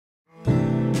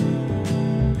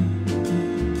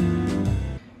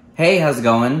Hey, how's it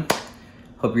going?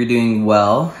 Hope you're doing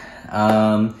well.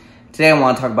 Today I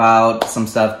want to talk about some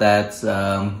stuff that's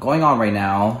going on right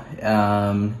now,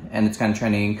 and it's kind of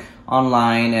trending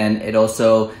online, and it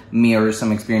also mirrors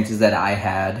some experiences that I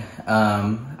had.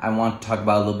 I want to talk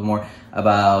about a little bit more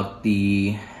about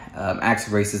the acts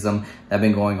of racism that have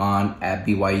been going on at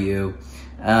BYU.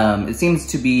 It seems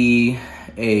to be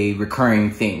a recurring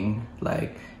thing,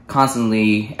 like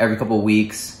constantly every couple of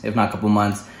weeks, if not a couple of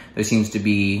months, there seems to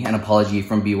be an apology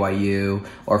from BYU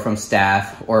or from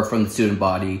staff or from the student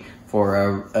body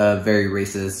for a very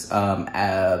racist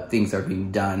things that are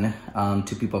being done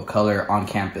to people of color on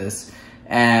campus.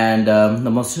 And the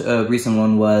most recent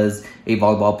one was a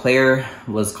volleyball player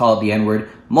was called the N-word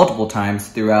multiple times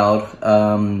throughout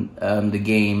the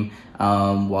game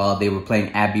while they were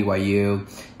playing at BYU.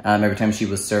 Every time she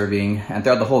was serving, and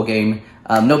throughout the whole game,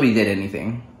 nobody did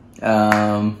anything.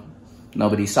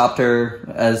 Nobody stopped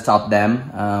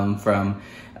them from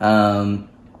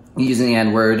using the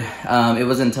N-word. It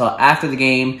wasn't until after the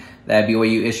game that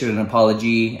BYU issued an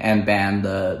apology and banned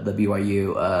the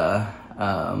BYU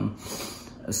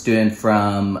student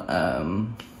from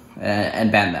and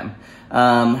banned them,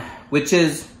 which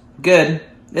is good.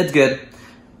 It's good,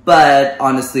 but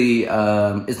honestly,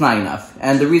 it's not enough.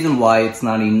 And the reason why it's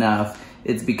not enough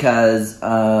is because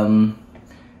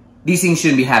these things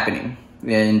shouldn't be happening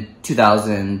in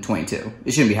 2022.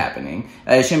 It shouldn't be happening.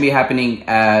 It shouldn't be happening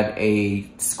at a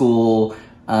school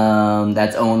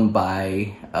that's owned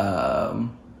by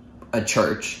a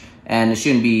church, and it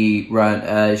shouldn't be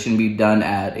it shouldn't be done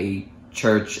at a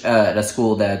church, at a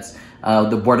school that's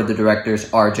the board of the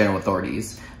directors are general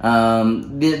authorities.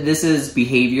 This is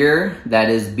behavior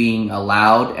that is being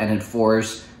allowed and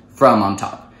enforced from on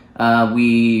top.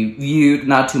 We viewed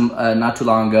not too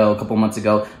long ago, a couple months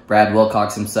ago, Brad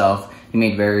Wilcox himself. He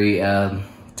made very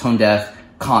tone-deaf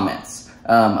comments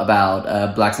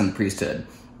about blacks in the priesthood.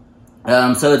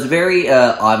 So it's very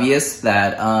obvious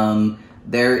that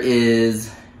there is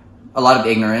a lot of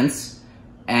ignorance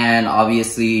and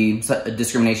obviously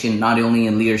discrimination, not only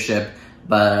in leadership,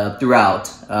 but throughout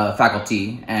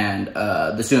faculty and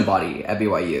the student body at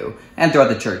BYU and throughout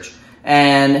the church.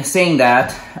 And saying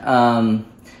that,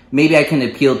 maybe I can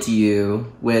appeal to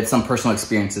you with some personal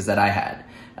experiences that I had.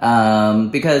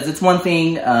 Because it's one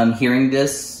thing hearing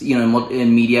this,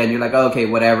 in media, and you're like, oh, okay,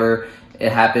 whatever,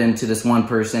 it happened to this one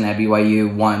person at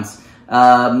BYU once.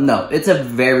 No, it's a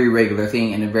very regular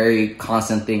thing and a very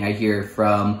constant thing I hear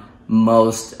from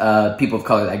most people of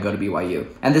color that go to BYU.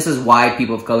 And this is why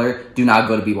people of color do not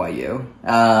go to BYU.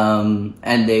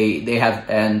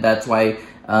 And that's why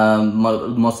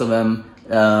most of them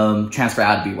transfer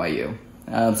out of BYU.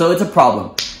 So it's a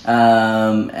problem.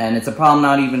 And it's a problem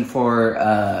not even for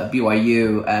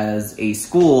BYU as a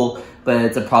school, but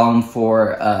it's a problem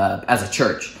for as a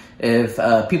church. If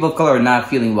people of color are not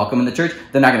feeling welcome in the church,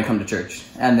 they're not going to come to church,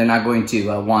 and they're not going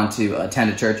to want to attend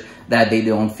a church that they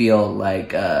don't feel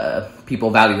like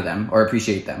people value them or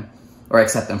appreciate them or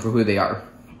accept them for who they are.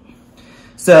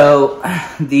 So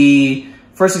the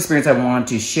first experience I want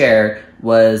to share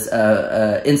was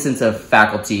an instance of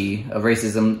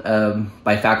racism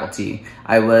by faculty.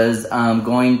 I was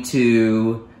going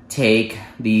to take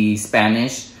the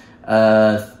Spanish,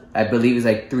 I believe it's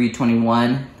like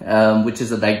 321, which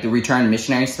is like the return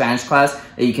missionary Spanish class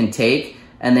that you can take.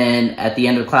 And then at the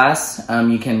end of the class,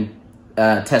 you can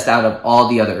test out of all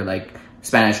the other, like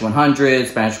Spanish 100,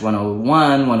 Spanish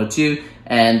 101, 102,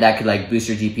 and that could like boost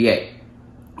your GPA.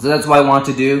 So that's what I want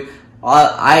to do.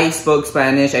 I speak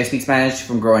Spanish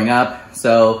from growing up,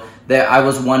 so I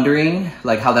was wondering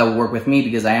like how that would work with me,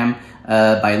 because I am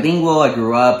bilingual. I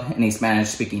grew up in a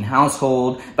Spanish-speaking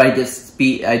household, but I did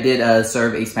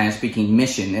serve a Spanish-speaking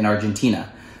mission in Argentina.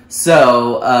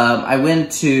 So I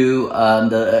went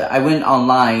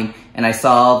online and I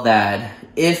saw that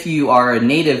if you are a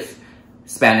native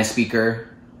Spanish speaker,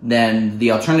 then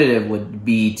the alternative would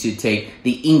be to take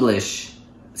the English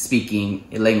speaking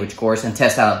language course and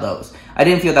test out those. I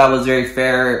didn't feel that was very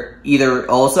fair either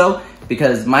also,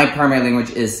 because my primary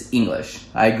language is English.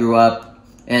 I grew up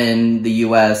in the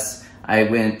US. I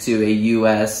went to a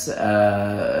US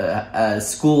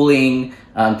schooling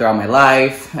throughout my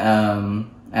life,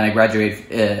 and I graduated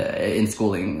in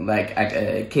schooling, like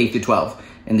K through 12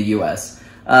 in the US.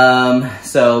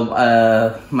 So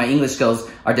my English skills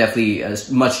are definitely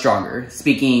much stronger.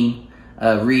 Speaking,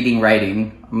 reading,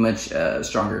 writing, much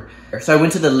stronger. So I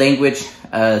went to the language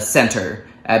center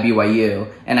at BYU,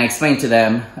 and I explained to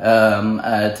them,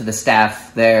 to the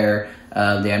staff there,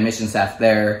 the admission staff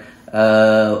there,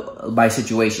 my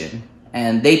situation.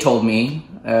 And they told me,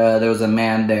 there was a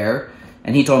man there,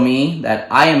 and he told me that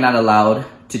I am not allowed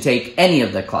to take any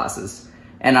of the classes,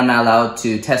 and I'm not allowed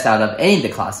to test out of any of the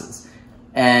classes.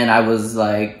 And I was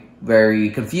like very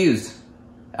confused.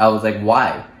 I was like,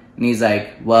 why? And he's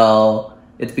like, well,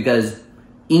 it's because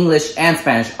English and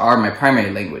Spanish are my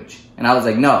primary language. And I was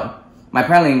like, no, my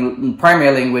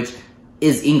primary language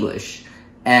is English,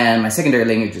 and my secondary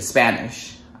language is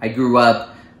Spanish. I grew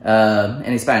up in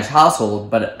a Spanish household,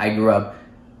 but I grew up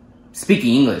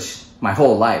speaking English my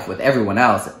whole life with everyone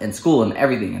else in school and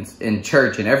everything, in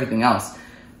church and everything else.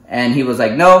 And he was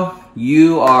like, no,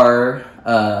 you are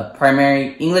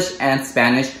primary English and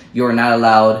Spanish. You're not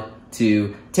allowed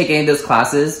to take any of those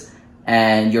classes,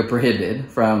 and you're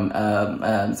prohibited from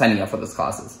signing up for those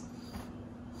classes.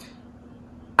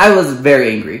 I was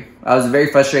very angry. I was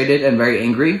very frustrated and very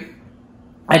angry.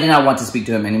 I did not want to speak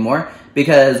to him anymore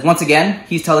because, once again,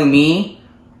 he's telling me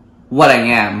what I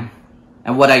am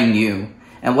and what I knew.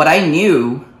 And what I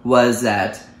knew was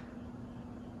that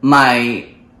my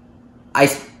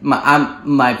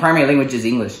primary language is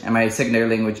English and my secondary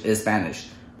language is Spanish.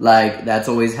 Like, that's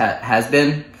always has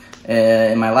been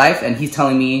in my life. And he's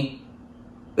telling me,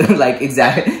 like,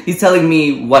 exactly, he's telling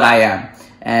me what I am.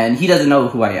 And he doesn't know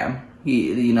who I am.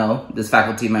 He, this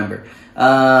faculty member.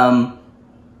 And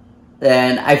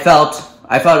I felt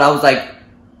I was like,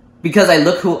 because I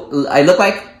look how I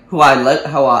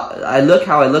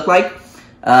look like.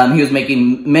 He was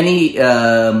making many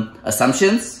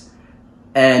assumptions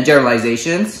and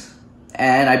generalizations,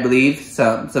 and I believe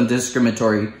some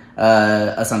discriminatory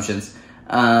assumptions.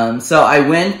 So I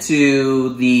went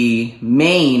to the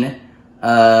main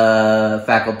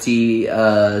faculty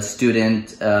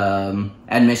student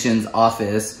admissions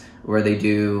office where they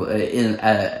do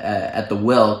at the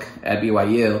Wilk at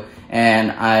BYU,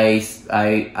 and I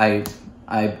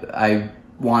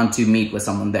want to meet with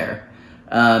someone there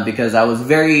because I was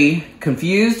very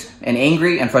confused and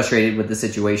angry and frustrated with the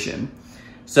situation.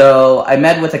 So I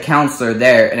met with a counselor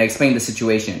there and I explained the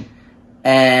situation,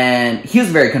 and he was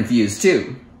very confused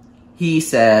too. He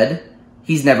said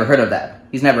he's never heard of that.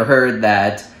 He's never heard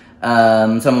that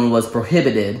someone was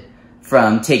prohibited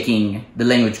from taking the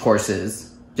language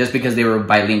courses just because they were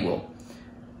bilingual.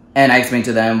 And I explained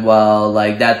to them, well,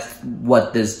 like, that's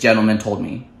what this gentleman told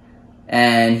me.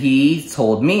 And he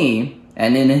told me,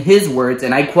 and in his words,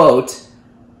 and I quote,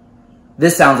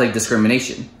 "This sounds like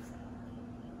discrimination."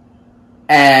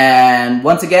 And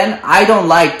once again, I don't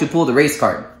like to pull the race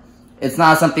card. It's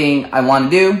not something I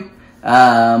want to do.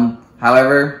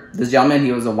 However, this gentleman,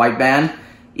 he was a white man.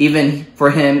 Even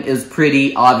for him, it was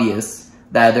pretty obvious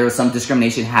that there was some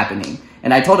discrimination happening.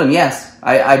 And I told him, yes,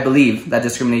 I believe that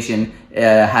discrimination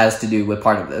has to do with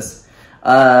part of this.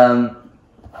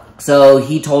 So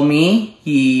he told me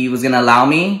he was going to allow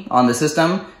me on the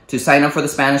system to sign up for the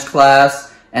Spanish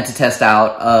class and to test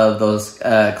out of those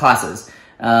classes.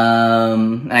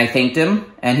 And I thanked him,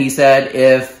 and he said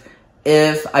if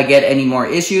I get any more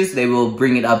issues, they will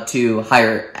bring it up to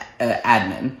higher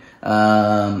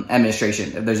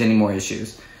administration if there's any more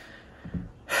issues.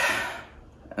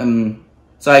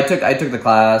 So I took the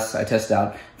class, I tested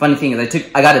out. Funny thing is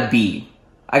I got a B.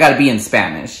 I got a B in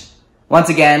Spanish. Once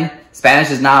again,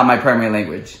 Spanish is not my primary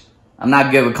language. I'm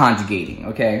not good with conjugating,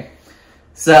 okay?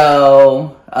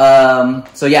 So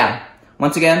yeah.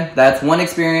 Once again, that's one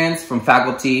experience from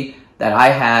faculty that I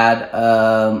had,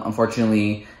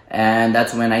 unfortunately, and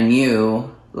that's when I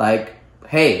knew, like,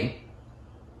 hey,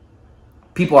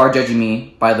 people are judging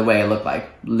me by the way I look like,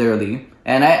 literally.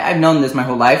 And I've known this my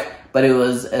whole life, but it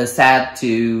was sad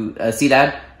to see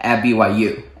that at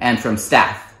BYU and from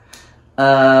staff.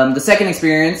 The second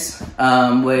experience,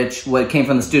 what came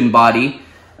from the student body,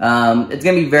 it's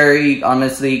gonna be very,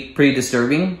 honestly, pretty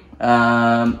disturbing.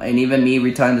 And even me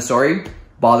retelling the story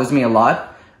bothers me a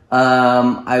lot.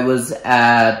 I was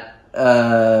at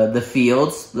the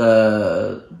fields,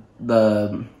 the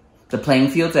playing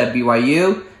fields at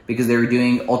BYU, because they were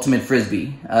doing ultimate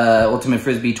frisbee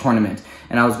tournament,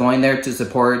 and I was going there to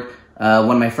support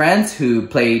one of my friends who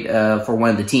played for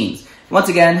one of the teams. Once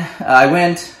again, I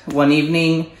went one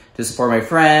evening to support my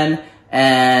friend,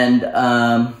 and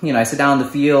I sit down on the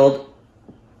field,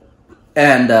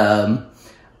 and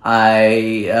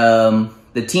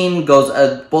the team goes,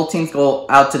 both teams go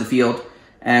out to the field,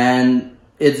 and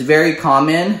it's very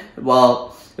common.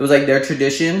 Well, it was like their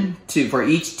tradition for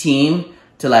each team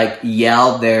to like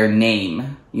yell their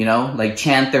name, like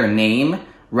chant their name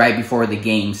right before the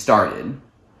game started.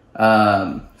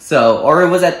 Or it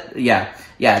was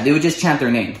they would just chant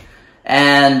their name.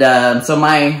 And so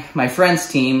my friend's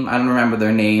team, I don't remember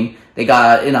their name, they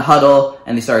got in a huddle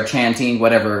and they started chanting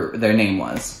whatever their name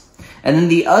was. And then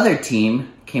the other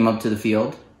team came up to the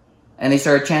field and they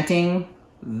started chanting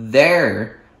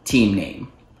their team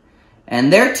name.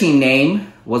 and their team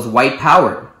name was White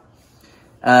Power.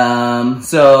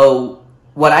 So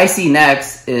what I see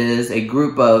next is a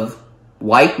group of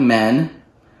white men,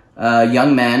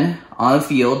 young men on a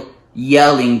field,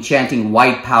 yelling, chanting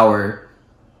White Power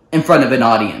in front of an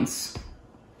audience.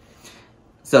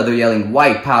 So they're yelling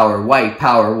White Power, White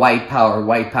Power, White Power,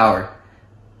 White Power.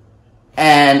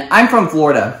 And I'm from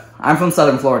Florida. I'm from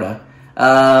Southern Florida.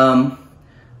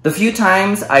 The few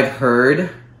times I've heard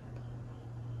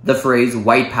the phrase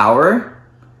White Power,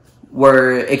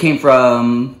 where it came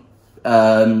from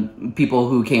people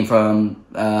who came from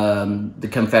the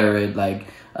Confederate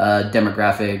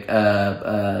demographic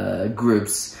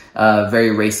groups, very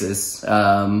racist,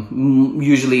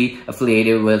 usually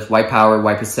affiliated with white power,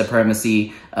 white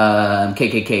supremacy,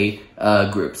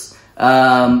 KKK groups.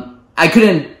 I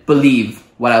couldn't believe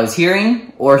what I was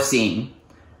hearing or seeing.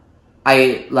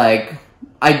 I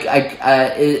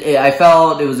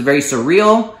felt it was very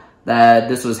surreal that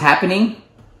this was happening.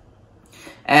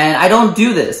 And I don't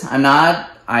do this.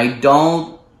 I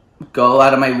don't go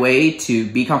out of my way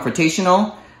to be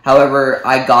confrontational. However,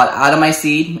 I got out of my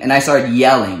seat and I started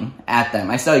yelling at them.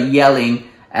 I started yelling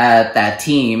at that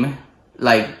team,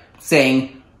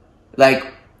 saying,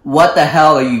 what the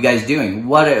hell are you guys doing?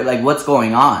 What's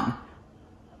going on?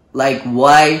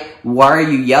 Why are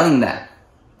you yelling that?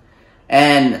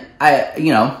 And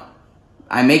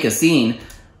I make a scene,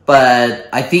 but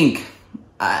I think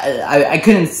I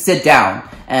couldn't sit down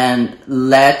and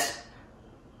let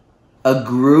a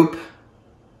group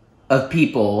of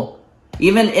people,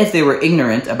 even if they were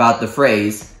ignorant about the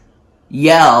phrase,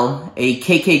 yell a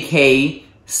KKK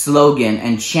slogan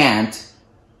and chant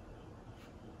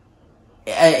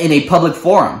in a public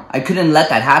forum. I couldn't let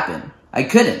that happen. I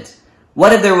couldn't.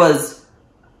 What if there was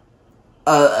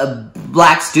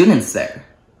black students there?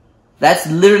 That's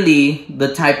literally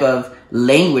the type of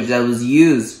language that was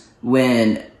used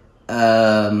when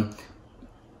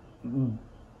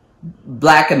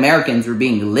black Americans were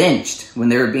being lynched, when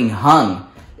they were being hung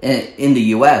in the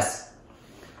U.S.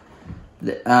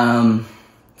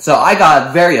 So I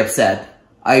got very upset.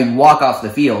 I walk off the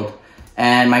field,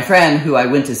 and my friend who I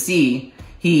went to see,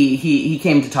 he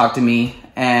came to talk to me,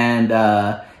 and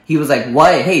he was like,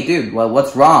 "What? Hey, dude,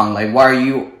 what's wrong? Why are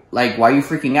you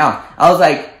freaking out?" I was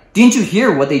like, "Didn't you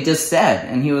hear what they just said?"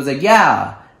 And he was like,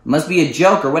 "Yeah, must be a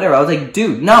joke or whatever." I was like,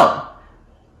 "Dude, no.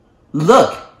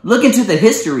 Look into the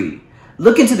history.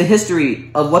 Look into the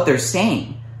history of what they're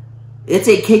saying. It's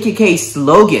a KKK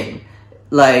slogan,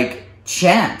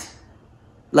 chant,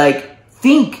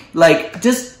 think,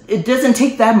 it doesn't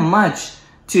take that much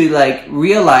to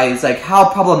realize how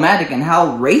problematic and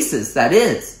how racist that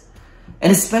is,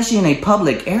 and especially in a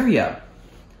public area."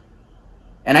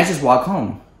 And I just walked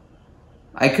home.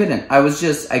 I couldn't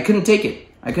take it.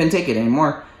 I couldn't take it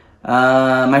anymore.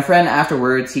 My friend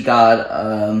afterwards, he got,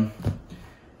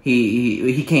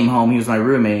 he came home, he was my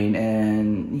roommate,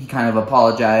 and he kind of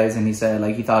apologized, and he said,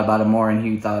 he thought about it more, and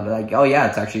he thought, oh yeah,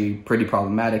 it's actually pretty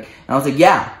problematic. And I was like,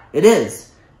 yeah, it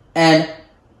is. And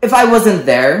if I wasn't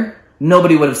there,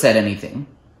 nobody would have said anything.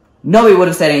 Nobody would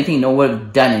have said anything, no one would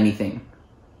have done anything.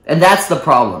 And that's the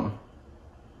problem.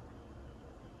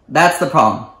 That's the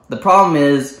problem. The problem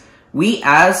is, we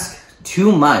ask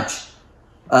too much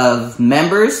of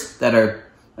members that are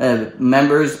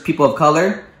people of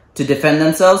color, to defend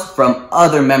themselves from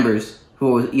other members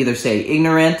who will either say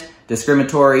ignorant,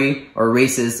 discriminatory, or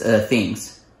racist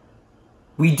things.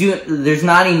 There's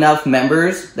not enough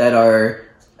members that are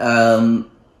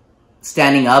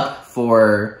standing up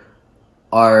for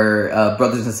our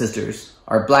brothers and sisters,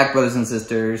 our black brothers and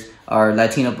sisters, our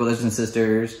Latino brothers and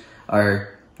sisters,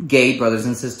 our gay brothers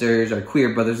and sisters, our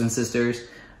queer brothers and sisters.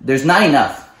 There's not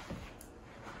enough.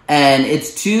 And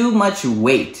it's too much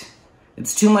weight.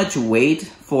 It's too much weight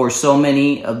for so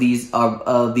many of these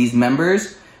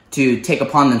members to take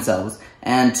upon themselves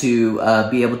and to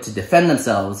be able to defend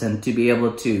themselves and to be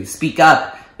able to speak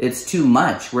up. It's too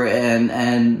much.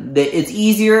 It's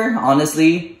easier,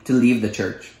 honestly, to leave the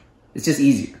church. It's just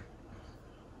easier.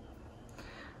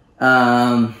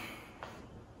 And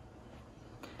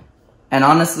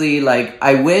honestly,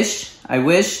 I wish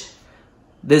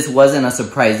this wasn't a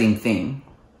surprising thing,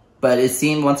 but it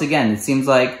seems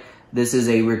like this is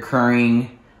a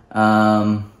recurring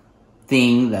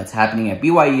thing that's happening at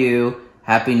BYU,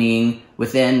 happening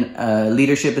within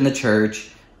leadership in the church,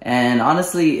 and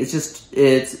honestly,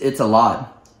 it's a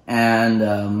lot. And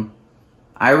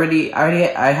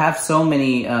I have so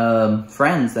many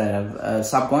friends that have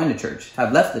stopped going to church,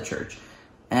 have left the church,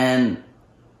 and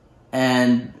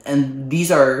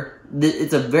it's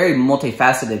a very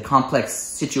multifaceted,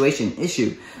 complex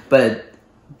issue, but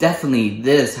definitely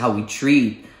how we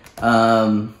treat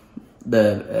our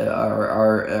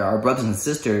brothers and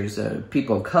sisters,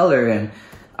 people of color and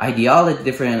ideology,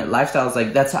 different lifestyles,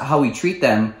 like that's how we treat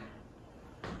them.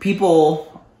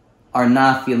 People are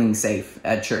not feeling safe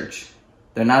at church.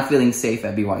 They're not feeling safe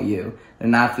at BYU. They're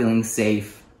not feeling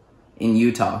safe in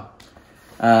Utah.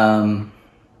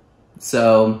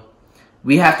 So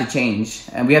we have to change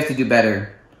and we have to do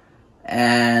better.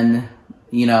 And,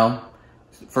 you know,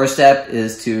 first step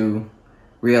is to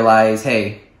realize,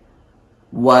 hey,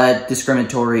 what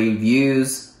discriminatory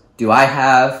views do I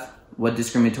have? What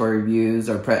discriminatory views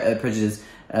or prejudice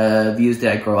views did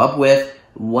I grow up with?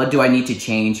 What do I need to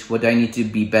change? What do I need to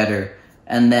be better?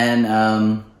 And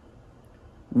then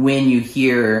when you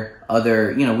hear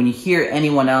when you hear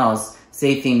anyone else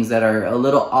say things that are a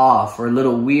little off or a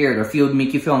little weird or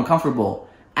make you feel uncomfortable,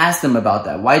 ask them about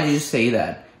that. Why did you say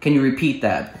that? Can you repeat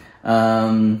that?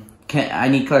 I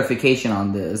need clarification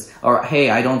on this. Or, hey,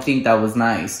 I don't think that was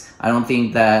nice. I don't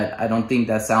think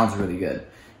that sounds really good.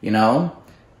 You know?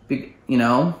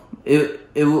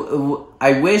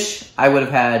 I wish I would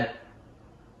have had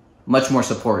much more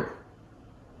support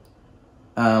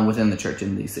within the church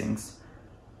in these things.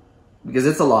 Because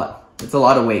it's a lot. It's a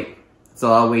lot of weight. It's a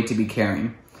lot of weight to be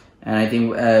carrying. And I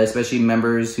think especially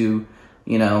members who,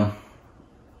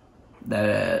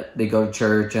 that they go to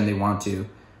church and they want to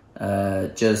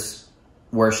just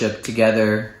worship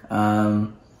together.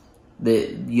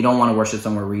 You don't want to worship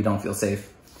somewhere where you don't feel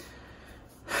safe.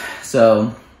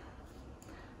 So,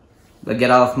 get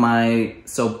off my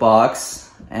soapbox,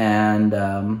 and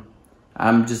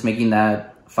I'm just making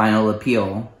that final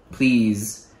appeal.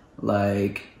 Please,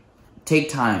 take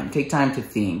time to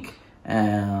think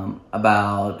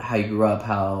about how you grew up,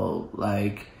 how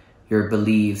your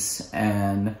beliefs,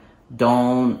 and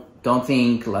don't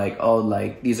think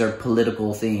these are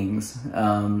political things.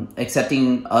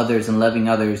 Accepting others and loving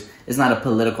others is not a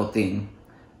political thing.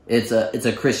 It's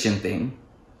a Christian thing.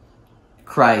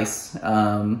 Christ,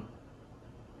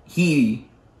 he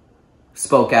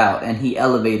spoke out and he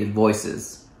elevated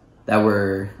voices that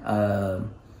were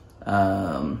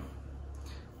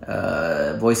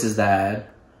voices that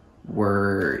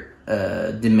were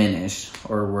diminished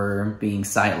or were being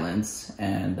silenced,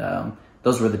 and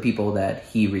those were the people that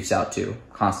he reached out to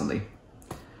constantly.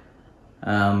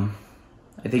 I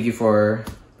thank you for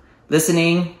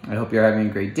listening. I hope you're having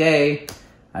a great day.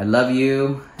 I love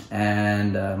you,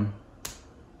 and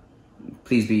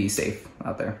please be safe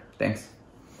out there. Thanks.